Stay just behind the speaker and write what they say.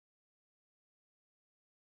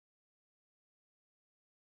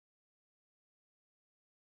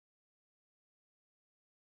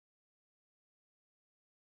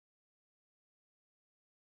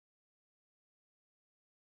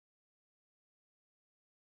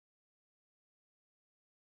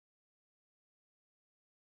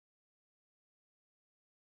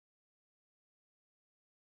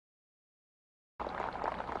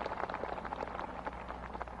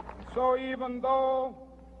So even though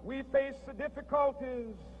we face the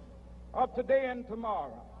difficulties of today and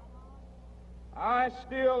tomorrow, I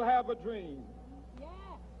still have a dream.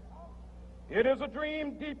 It is a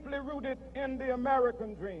dream deeply rooted in the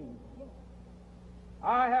American dream.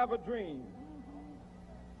 I have a dream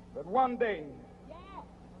that one day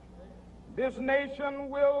this nation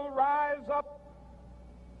will rise up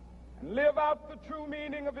and live out the true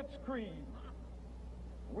meaning of its creed.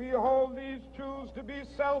 We hold these truths to be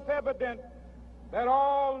self-evident, that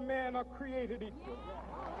all men are created equal.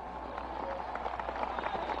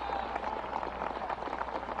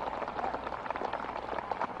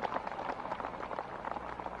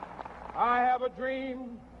 I have a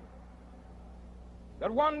dream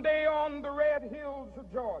that one day on the red hills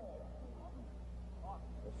of Georgia,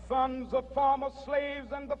 the sons of former slaves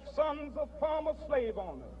and the sons of former slave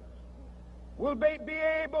owners will be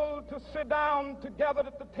able to sit down together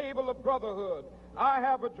at the table of brotherhood. I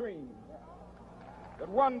have a dream that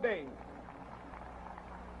one day,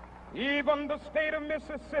 even the state of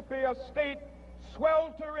Mississippi, a state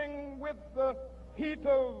sweltering with the heat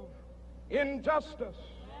of injustice,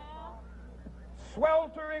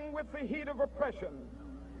 sweltering with the heat of oppression,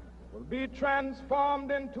 will be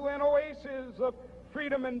transformed into an oasis of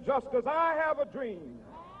freedom and justice. I have a dream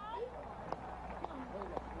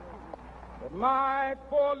that my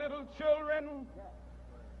 4 little children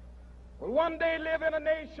will one day live in a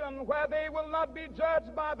nation where they will not be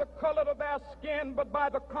judged by the color of their skin, but by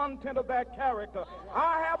the content of their character.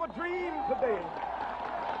 I have a dream today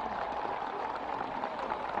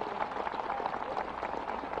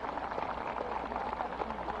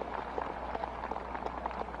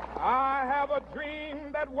I have a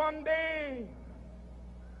dream that one day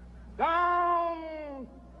down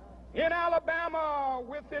in Alabama,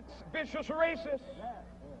 with its vicious racists,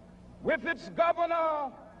 with its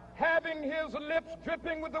governor having his lips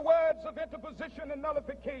dripping with the words of interposition and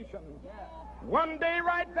nullification, one day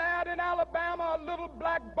right there in Alabama, little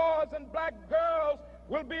black boys and black girls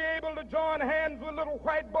will be able to join hands with little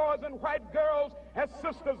white boys and white girls as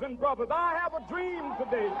sisters and brothers. I have a dream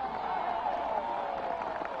today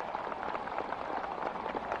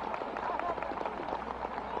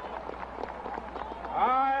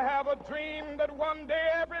that one day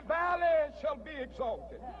every valley shall be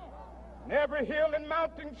exalted, and every hill and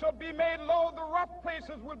mountain shall be made low. The rough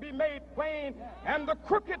places will be made plain, and the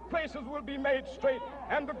crooked places will be made straight,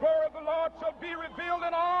 and the glory of the Lord shall be revealed,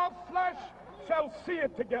 and all flesh shall see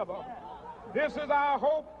it together. This is our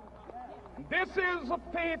hope. This is a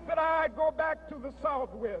faith that I go back to the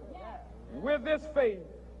South with. With this faith,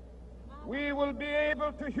 we will be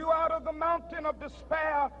able to hew out of the mountain of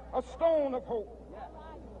despair a stone of hope.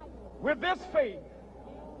 With this faith,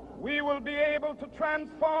 we will be able to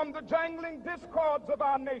transform the jangling discords of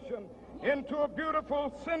our nation into a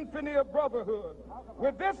beautiful symphony of brotherhood.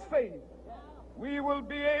 With this faith, we will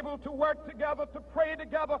be able to work together, to pray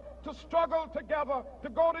together, to struggle together, to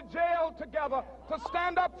go to jail together, to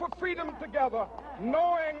stand up for freedom together,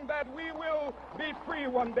 knowing that we will be free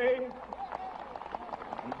one day.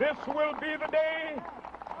 This will be the day.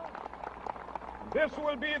 This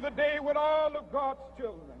will be the day when all of God's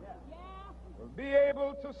children will be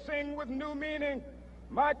able to sing with new meaning,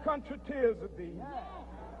 my country, tears of thee.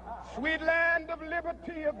 Sweet land of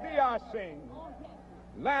liberty, of thee I sing.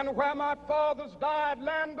 Land where my fathers died,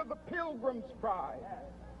 land of the pilgrim's pride.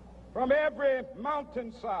 From every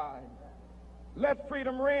mountainside, let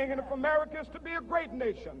freedom ring. And if America is to be a great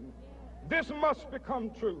nation, this must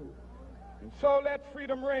become true. And so let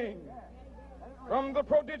freedom ring. From the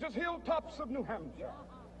prodigious hilltops of New Hampshire,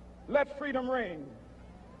 let freedom ring.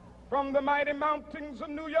 From the mighty mountains of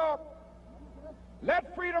New York,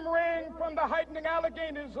 let freedom ring. From the heightening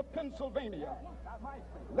Alleghenies of Pennsylvania,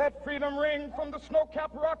 let freedom ring. From the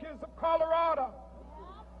snow-capped Rockies of Colorado,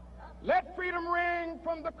 let freedom ring.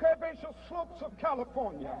 From the curvaceous slopes of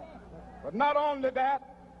California. But not only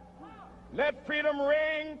that, let freedom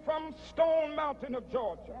ring from Stone Mountain of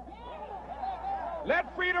Georgia.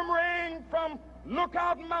 Let freedom ring from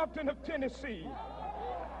Lookout Mountain of Tennessee.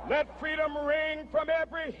 Let freedom ring from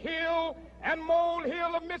every hill and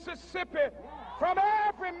molehill of Mississippi, from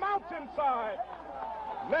every mountainside.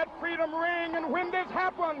 Let freedom ring. And when this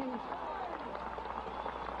happens,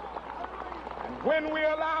 and when we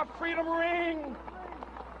allow freedom ring,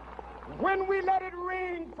 when we let it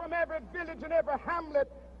ring from every village and every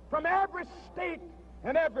hamlet, from every state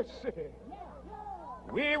and every city,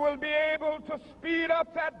 we will be able to speed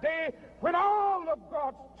up that day when all of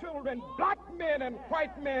God's children, black men and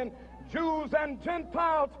white men, Jews and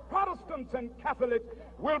Gentiles, Protestants and Catholics,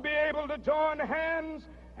 will be able to join hands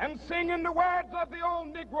and sing in the words of the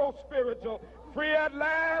old Negro spiritual, Free at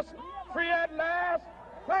last, free at last.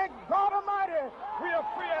 Thank God Almighty, we are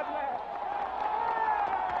free at last.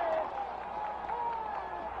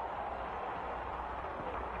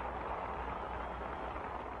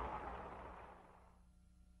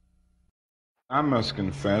 I must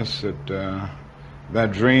confess that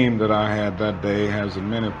that dream that I had that day has at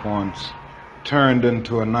many points turned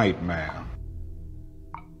into a nightmare.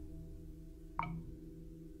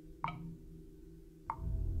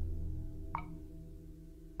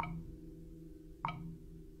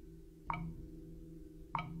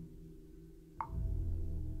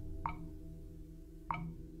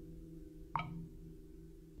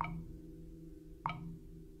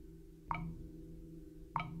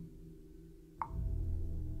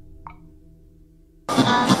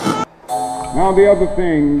 Now the other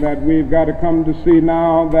thing that we've got to come to see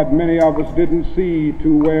now that many of us didn't see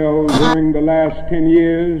too well during the last 10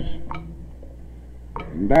 years,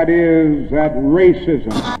 that is that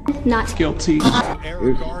racism not guilty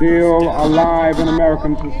is still alive in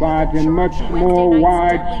American society and much more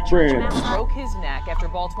widespread. Broke his neck after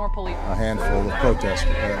Baltimore police. A handful of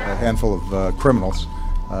protesters, a handful of criminals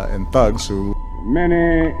and thugs who...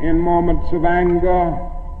 Many in moments of anger,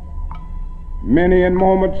 many in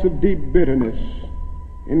moments of deep bitterness,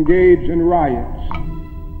 engage in riots.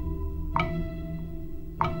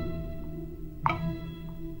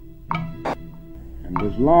 And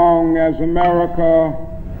as long as America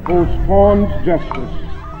postpones justice,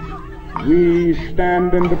 we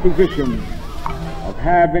stand in the position of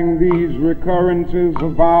having these recurrences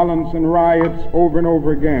of violence and riots over and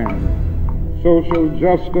over again. Social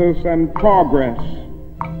justice and progress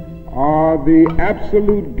are the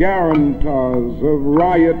absolute guarantors of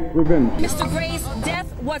riot prevention. Mr. Gray's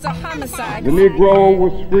death was a homicide. The Negro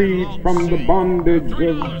was freed from the bondage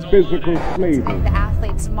of physical slavery. The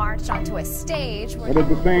athletes marched onto a stage. But at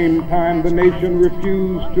the same time, the nation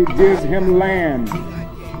refused to give him land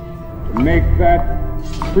to make that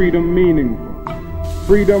freedom meaningful.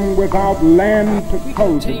 Freedom without land to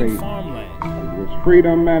cultivate.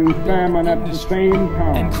 Freedom and famine at the same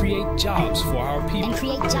time. And create jobs for our people.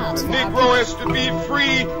 The Negro is to be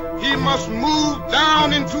free. He must move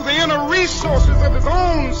down into the inner resources of his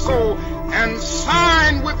own soul and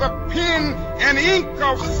sign with a pen and ink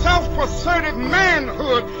of self-assertive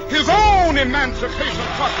manhood his own Emancipation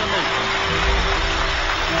Proclamation.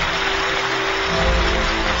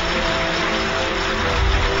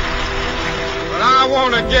 But I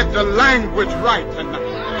want to get the language right tonight.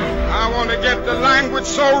 I want to get the language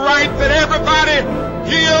so right that everybody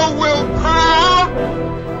here will cry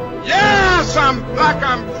out, yes, I'm black,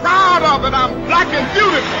 I'm proud of it, I'm black and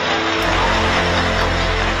beautiful.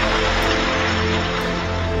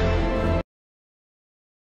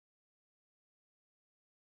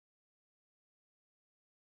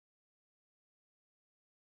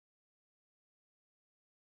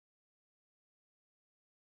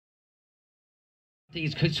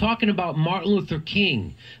 He's talking about Martin Luther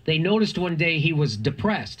King. They noticed one day he was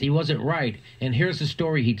depressed. He wasn't right. And here's the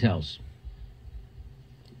story he tells.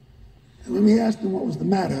 And when we asked him what was the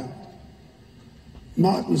matter,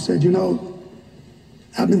 Martin said, you know,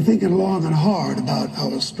 I've been thinking long and hard about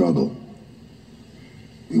our struggle.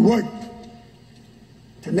 We worked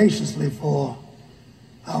tenaciously for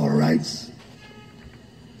our rights.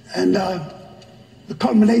 And the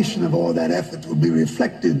culmination of all that effort will be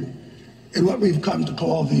reflected in what we've come to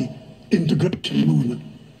call the integration movement.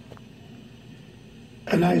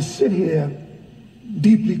 And I sit here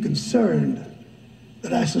deeply concerned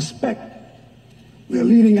that I suspect we're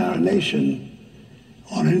leading our nation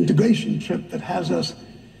on an integration trip that has us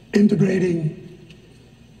integrating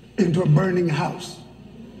into a burning house.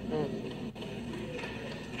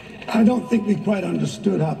 I don't think we quite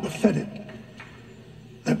understood how pathetic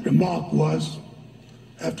that remark was.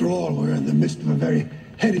 After all, we're in the midst of a very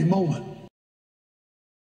heady moment.